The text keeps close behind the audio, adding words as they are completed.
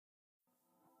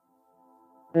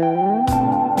Hi,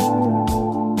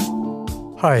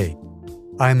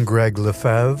 I'm Greg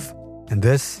Lefebvre, and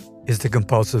this is The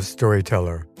Compulsive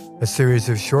Storyteller, a series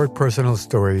of short personal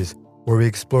stories where we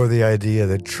explore the idea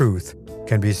that truth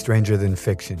can be stranger than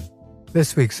fiction.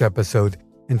 This week's episode,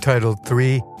 entitled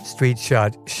 3 Street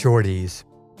Shot Shorties,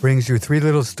 brings you 3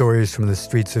 little stories from the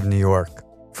streets of New York.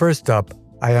 First up,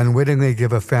 I unwittingly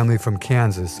give a family from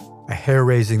Kansas a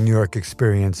hair-raising New York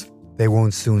experience they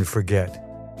won't soon forget.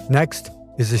 Next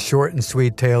is a short and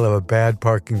sweet tale of a bad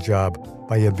parking job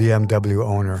by a BMW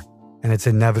owner and its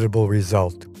inevitable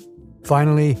result.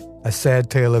 Finally, a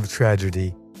sad tale of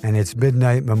tragedy and its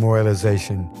midnight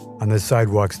memorialization on the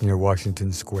sidewalks near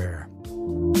Washington Square.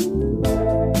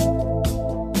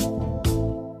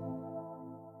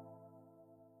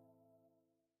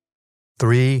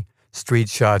 Three Street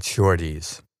Shot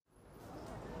Shorties.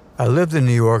 I lived in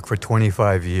New York for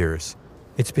 25 years.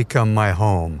 It's become my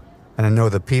home, and I know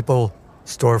the people,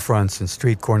 storefronts, and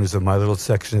street corners of my little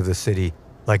section of the city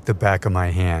like the back of my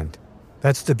hand.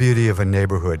 That's the beauty of a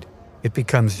neighborhood. It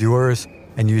becomes yours,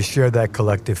 and you share that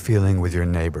collective feeling with your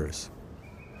neighbors.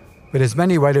 But as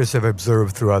many writers have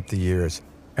observed throughout the years,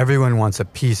 everyone wants a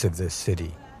piece of this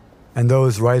city. And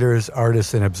those writers,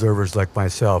 artists, and observers like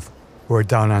myself who are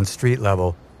down on street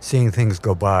level, seeing things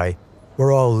go by,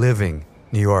 we're all living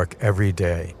New York every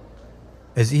day.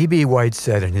 As E.B. White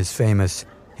said in his famous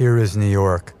Here is New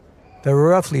York, there are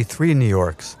roughly 3 New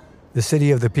Yorks: the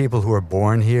city of the people who are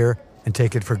born here and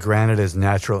take it for granted as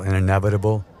natural and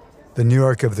inevitable, the New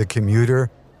York of the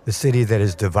commuter, the city that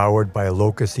is devoured by a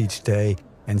locust each day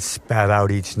and spat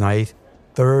out each night,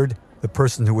 third, the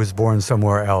person who was born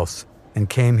somewhere else and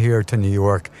came here to New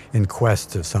York in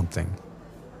quest of something.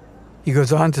 He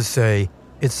goes on to say,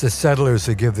 it's the settlers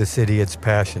who give the city its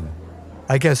passion.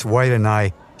 I guess White and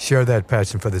I share that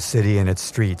passion for the city and its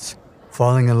streets,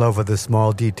 falling in love with the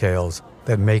small details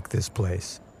that make this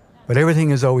place. But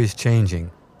everything is always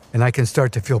changing, and I can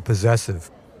start to feel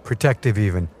possessive, protective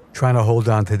even, trying to hold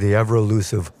on to the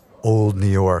ever-elusive old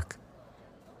New York.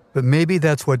 But maybe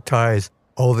that's what ties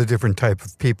all the different types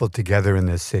of people together in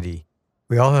this city.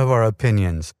 We all have our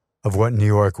opinions of what New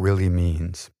York really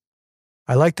means.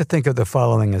 I like to think of the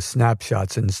following as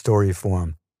snapshots in story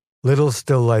form, little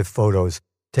still-life photos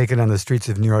taken on the streets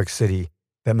of New York City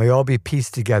that may all be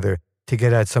pieced together to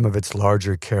get at some of its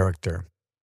larger character.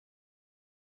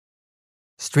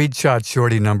 Street Shot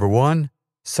Shorty number 1,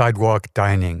 Sidewalk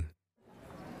Dining.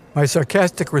 My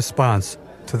sarcastic response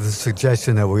to the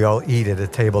suggestion that we all eat at a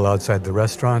table outside the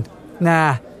restaurant?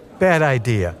 Nah, bad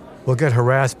idea. We'll get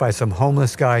harassed by some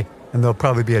homeless guy and there'll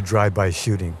probably be a drive-by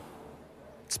shooting.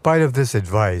 In spite of this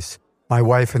advice, my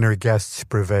wife and her guests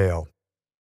prevail.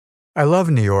 I love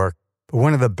New York, but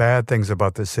one of the bad things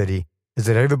about the city is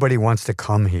that everybody wants to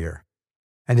come here.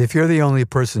 And if you're the only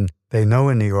person they know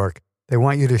in New York, they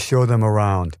want you to show them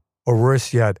around, or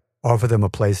worse yet, offer them a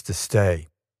place to stay.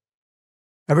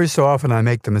 Every so often I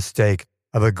make the mistake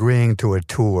of agreeing to a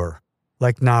tour,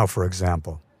 like now, for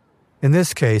example. In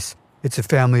this case, it's a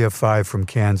family of 5 from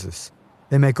Kansas.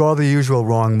 They make all the usual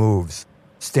wrong moves,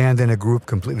 stand in a group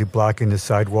completely blocking the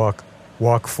sidewalk,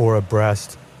 walk 4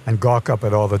 abreast, and gawk up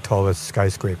at all the tallest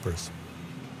skyscrapers.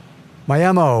 My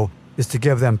M.O. is to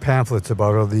give them pamphlets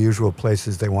about all the usual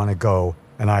places they want to go,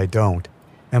 and I don't.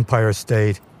 Empire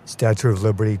State, Statue of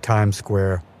Liberty, Times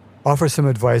Square. Offer some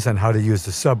advice on how to use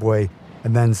the subway,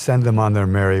 and then send them on their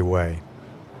merry way.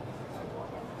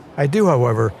 I do,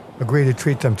 however, agree to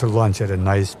treat them to lunch at a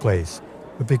nice place,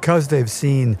 but because they've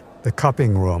seen The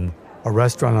Cupping Room, a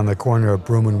restaurant on the corner of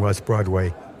Broome and West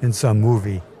Broadway, in some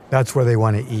movie, that's where they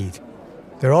want to eat.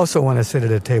 They also want to sit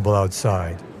at a table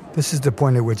outside. This is the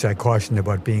point at which I caution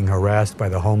about being harassed by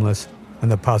the homeless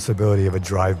and the possibility of a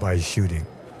drive-by shooting.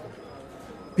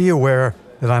 Be aware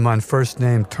that I'm on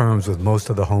first-name terms with most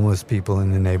of the homeless people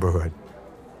in the neighborhood.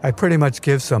 I pretty much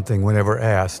give something whenever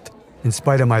asked, in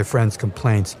spite of my friends'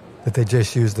 complaints that they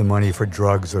just use the money for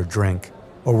drugs or drink.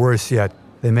 Or worse yet,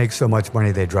 they make so much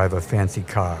money they drive a fancy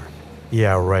car.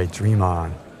 Yeah, right, dream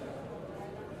on.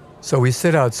 So we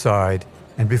sit outside,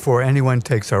 and before anyone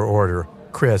takes our order,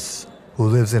 Chris, who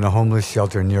lives in a homeless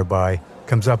shelter nearby,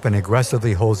 comes up and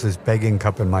aggressively holds his begging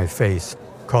cup in my face,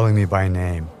 calling me by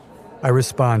name. I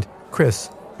respond, Chris,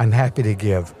 I'm happy to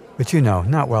give, but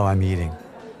not while I'm eating.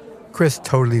 Chris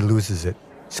totally loses it,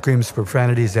 screams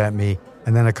profanities at me,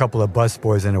 and then a couple of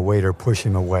busboys and a waiter push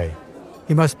him away.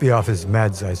 He must be off his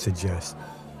meds, I suggest.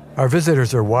 Our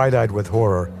visitors are wide-eyed with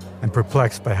horror and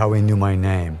perplexed by how he knew my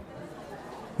name.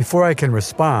 Before I can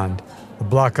respond, a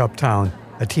block uptown,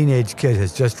 a teenage kid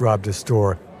has just robbed a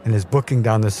store and is booking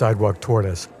down the sidewalk toward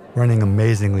us, running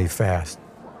amazingly fast.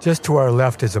 Just to our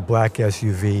left is a black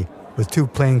SUV with two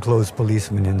plainclothes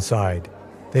policemen inside.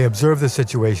 They observe the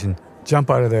situation, jump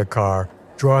out of their car,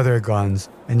 draw their guns,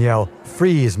 and yell,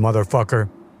 "Freeze, motherfucker!"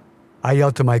 I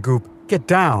yell to my group, "Get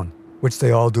down!" which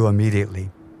they all do immediately.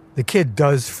 The kid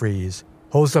does freeze,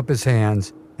 holds up his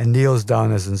hands, and kneels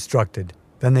down as instructed.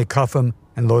 Then they cuff him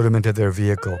and load him into their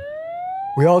vehicle.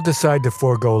 We all decide to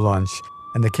forego lunch,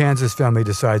 and the Kansas family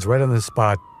decides right on the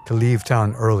spot to leave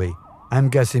town early. I'm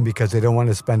guessing because they don't want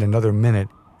to spend another minute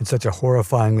in such a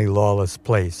horrifyingly lawless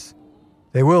place.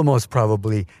 They will most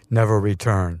probably never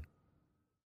return.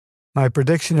 My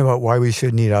prediction about why we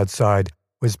shouldn't eat outside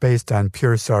was based on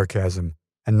pure sarcasm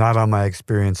and not on my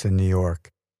experience in New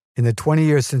York. In the 20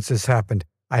 years since this happened,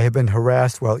 I have been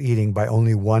harassed while eating by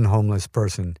only one homeless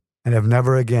person and have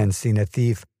never again seen a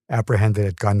thief apprehended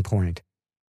at gunpoint.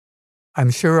 I'm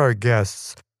sure our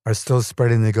guests are still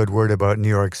spreading the good word about New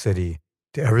York City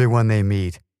to everyone they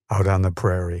meet out on the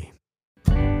prairie.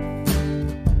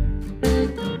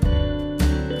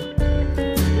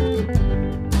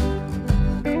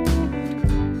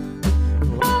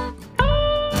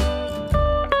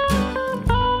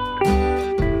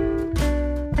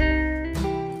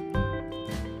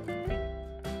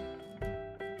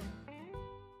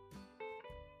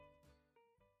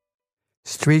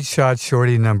 Street shot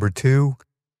shorty number 2,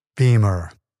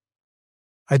 Beamer.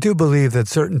 I do believe that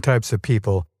certain types of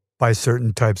people buy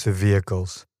certain types of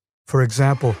vehicles. For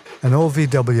example, an old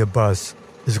VW bus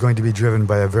is going to be driven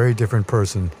by a very different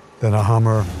person than a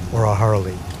Hummer or a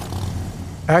Harley.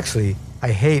 Actually, I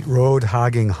hate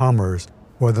road-hogging Hummers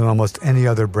more than almost any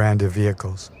other brand of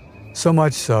vehicles. So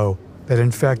much so that in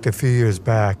fact a few years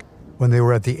back, when they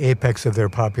were at the apex of their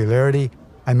popularity,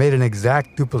 I made an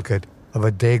exact duplicate of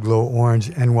a Dayglow orange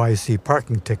NYC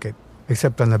parking ticket,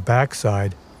 except on the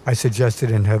backside, I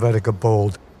suggested in Helvetica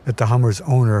Bold that the Hummer's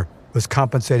owner was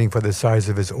compensating for the size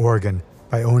of his organ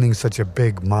by owning such a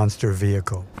big monster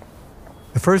vehicle.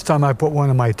 The first time I put one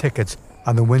of my tickets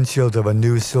on the windshield of a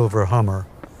new silver Hummer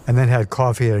and then had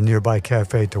coffee at a nearby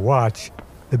cafe to watch,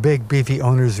 the big beefy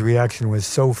owner's reaction was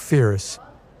so fierce,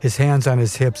 his hands on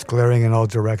his hips glaring in all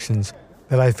directions,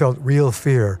 that I felt real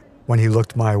fear when he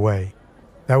looked my way.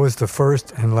 That was the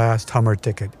first and last Hummer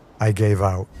ticket I gave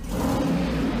out.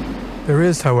 There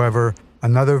is, however,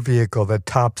 another vehicle that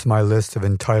tops my list of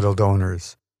entitled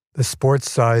owners, the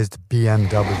sports-sized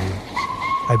BMW.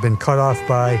 I've been cut off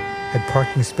by, had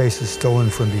parking spaces stolen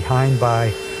from behind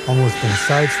by, almost been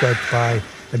sideswept by,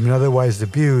 and been otherwise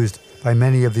abused by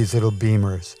many of these little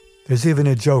Beamers. There's even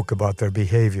a joke about their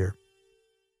behavior.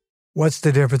 What's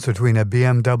the difference between a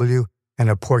BMW and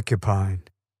a porcupine?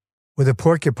 With a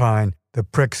porcupine, the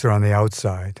pricks are on the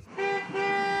outside.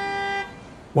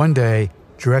 One day,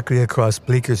 directly across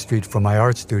Bleecker Street from my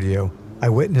art studio, I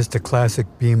witnessed a classic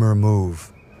Beamer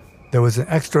move. There was an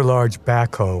extra-large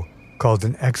backhoe, called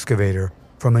an excavator,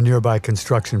 from a nearby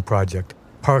construction project,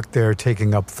 parked there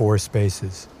taking up 4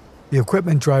 spaces. The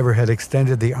equipment driver had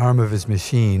extended the arm of his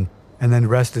machine and then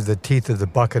rested the teeth of the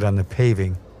bucket on the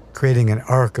paving, creating an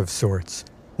arc of sorts.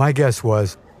 My guess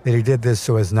was that he did this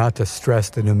so as not to stress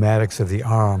the pneumatics of the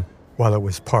arm while it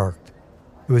was parked.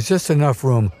 There was just enough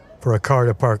room for a car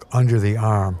to park under the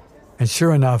arm, and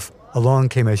sure enough, along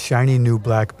came a shiny new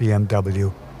black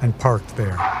BMW and parked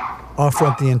there. Off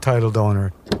went the entitled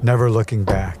owner, never looking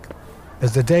back.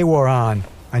 As the day wore on,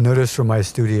 I noticed from my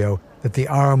studio that the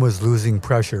arm was losing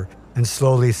pressure and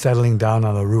slowly settling down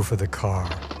on the roof of the car.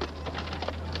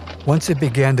 Once it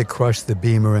began to crush the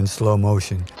Beamer in slow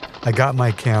motion, I got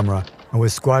my camera and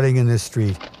was squatting in the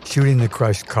street shooting the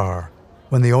crushed car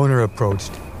when the owner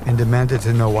approached and demanded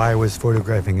to know why I was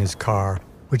photographing his car,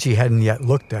 which he hadn't yet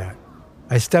looked at.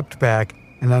 I stepped back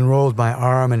and unrolled my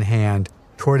arm and hand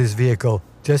toward his vehicle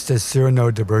just as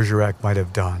Cyrano de Bergerac might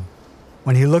have done.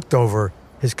 When he looked over,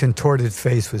 his contorted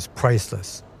face was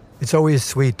priceless. It's always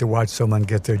sweet to watch someone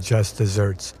get their just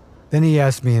desserts. Then he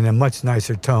asked me in a much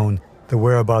nicer tone the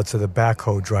whereabouts of the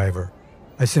backhoe driver.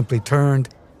 I simply turned,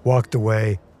 walked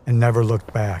away, and never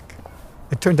looked back.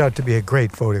 It turned out to be a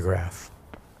great photograph.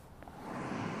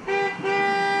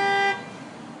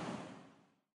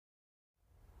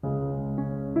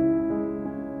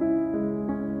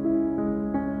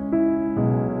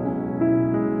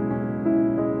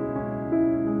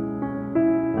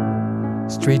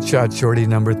 Street shot shorty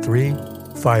number 3,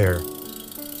 fire.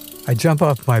 I jump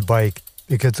off my bike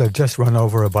because I've just run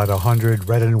over about 100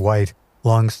 red and white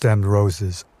long-stemmed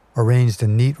roses, arranged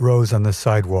in neat rows on the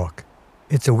sidewalk.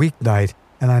 It's a weeknight,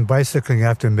 and I'm bicycling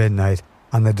after midnight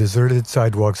on the deserted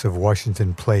sidewalks of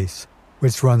Washington Place,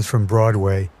 which runs from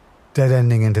Broadway,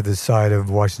 dead-ending into the side of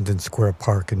Washington Square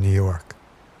Park in New York.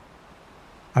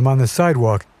 I'm on the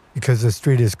sidewalk because the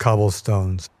street is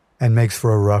cobblestones, and makes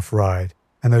for a rough ride,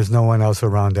 and there's no one else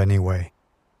around anyway.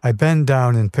 I bend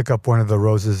down and pick up one of the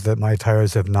roses that my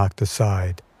tires have knocked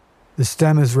aside. The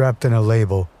stem is wrapped in a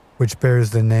label which bears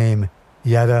the name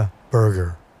Yetta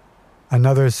Burger.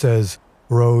 Another says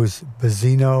Rose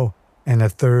Bazzino, and a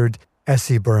third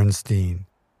Essie Bernstein.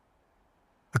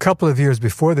 A couple of years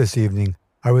before this evening,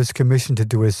 I was commissioned to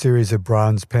do a series of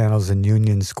bronze panels in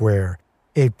Union Square,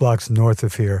 8 blocks north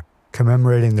of here,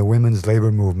 commemorating the women's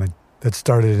labor movement that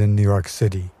started in New York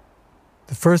City.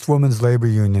 The first women's labor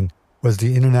union was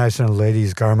the International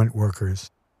Ladies Garment Workers.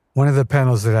 One of the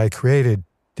panels that I created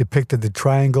depicted the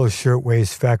Triangle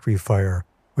Shirtwaist Factory Fire,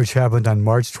 which happened on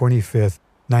March 25,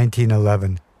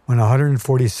 1911, when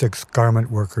 146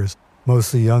 garment workers,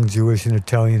 mostly young Jewish and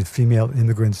Italian female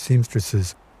immigrant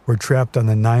seamstresses, were trapped on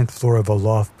the 9th floor of a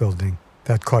loft building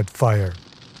that caught fire.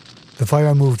 The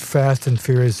fire moved fast and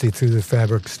furiously through the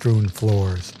fabric-strewn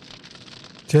floors.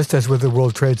 Just as with the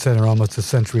World Trade Center almost a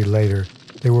century later,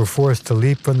 they were forced to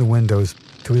leap from the windows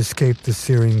to escape the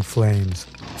searing flames,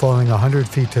 falling 100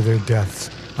 feet to their deaths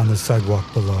on the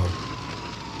sidewalk below.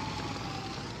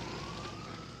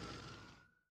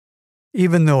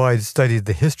 Even though I'd studied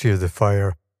the history of the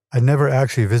fire, I never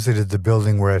actually visited the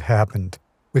building where it happened,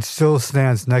 which still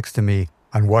stands next to me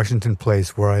on Washington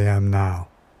Place where I am now.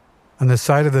 On the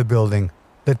side of the building,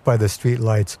 lit by the street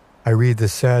lights, I read the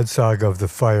sad saga of the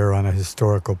fire on a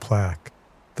historical plaque.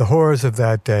 The horrors of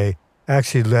that day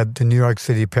actually led to New York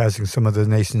City passing some of the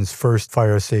nation's first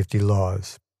fire safety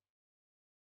laws.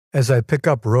 As I pick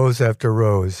up rows after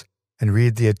rows and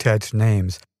read the attached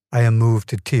names, I am moved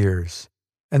to tears.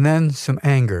 And then some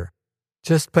anger.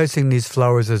 Just placing these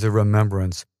flowers as a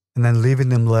remembrance and then leaving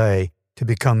them lay to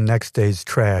become next day's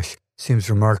trash seems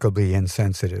remarkably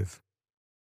insensitive.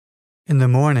 In the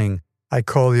morning, I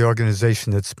call the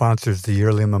organization that sponsors the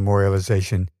yearly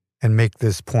memorialization and make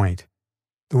this point.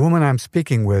 The woman I'm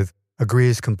speaking with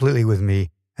agrees completely with me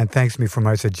and thanks me for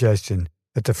my suggestion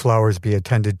that the flowers be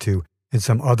attended to in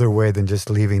some other way than just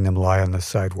leaving them lie on the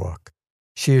sidewalk.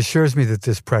 She assures me that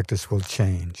this practice will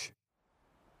change.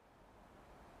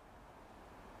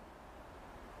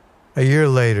 A year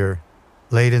later,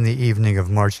 late in the evening of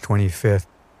March 25th,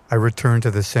 I returned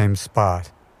to the same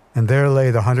spot, and there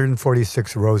lay the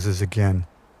 146 roses again,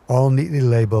 all neatly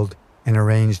labeled and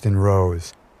arranged in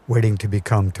rows, waiting to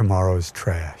become tomorrow's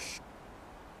trash.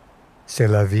 C'est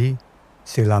la vie,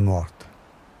 c'est la mort.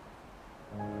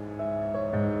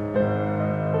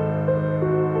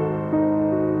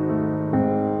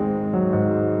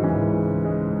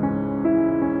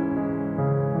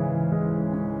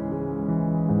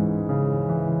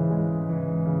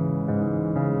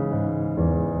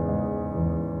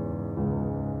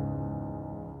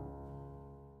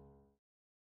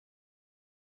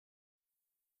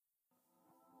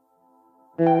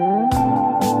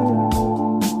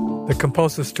 The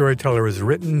Compulsive Storyteller is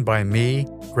written by me,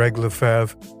 Greg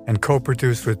Lefebvre, and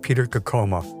co-produced with Peter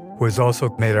Kokoma, who has also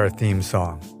made our theme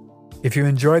song. If you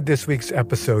enjoyed this week's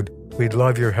episode, we'd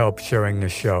love your help sharing the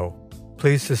show.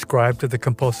 Please subscribe to The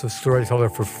Compulsive Storyteller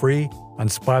for free on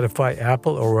Spotify,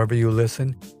 Apple, or wherever you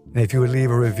listen. And if you would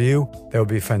leave a review, that would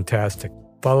be fantastic.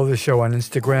 Follow the show on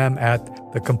Instagram at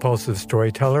The Compulsive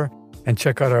Storyteller, and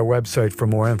check out our website for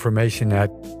more information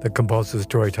at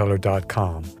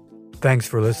thecompulsivestoryteller.com. Thanks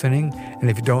for listening, and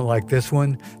if you don't like this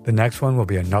one, the next one will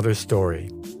be another story.